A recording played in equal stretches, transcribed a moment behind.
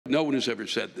no one has ever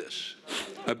said this.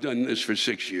 I've done this for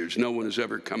 6 years. No one has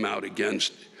ever come out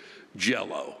against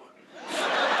Jello.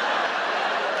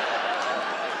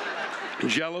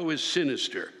 Jello is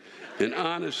sinister. And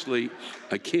honestly,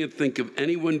 I can't think of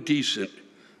anyone decent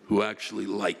who actually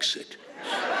likes it.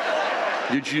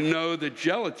 Did you know that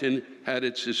gelatin had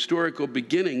its historical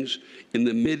beginnings in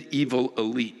the medieval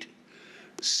elite?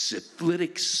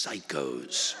 Syphilitic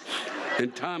psychos.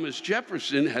 And Thomas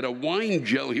Jefferson had a wine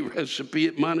jelly recipe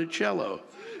at Monticello,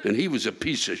 and he was a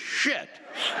piece of shit.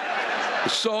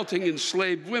 Assaulting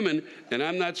enslaved women, and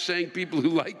I'm not saying people who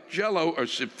like Jello are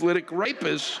syphilitic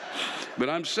rapists, but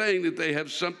I'm saying that they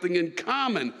have something in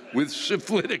common with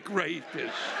syphilitic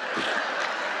rapists.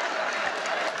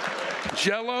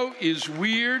 Jello is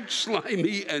weird,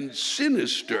 slimy, and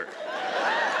sinister.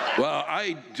 Well,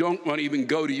 I don't want to even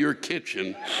go to your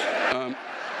kitchen.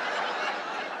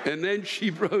 And then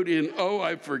she wrote in, oh,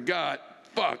 I forgot.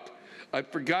 Fuck. I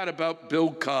forgot about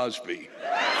Bill Cosby.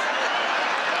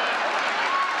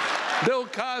 Bill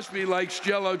Cosby likes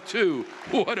Jello too.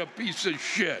 What a piece of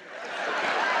shit.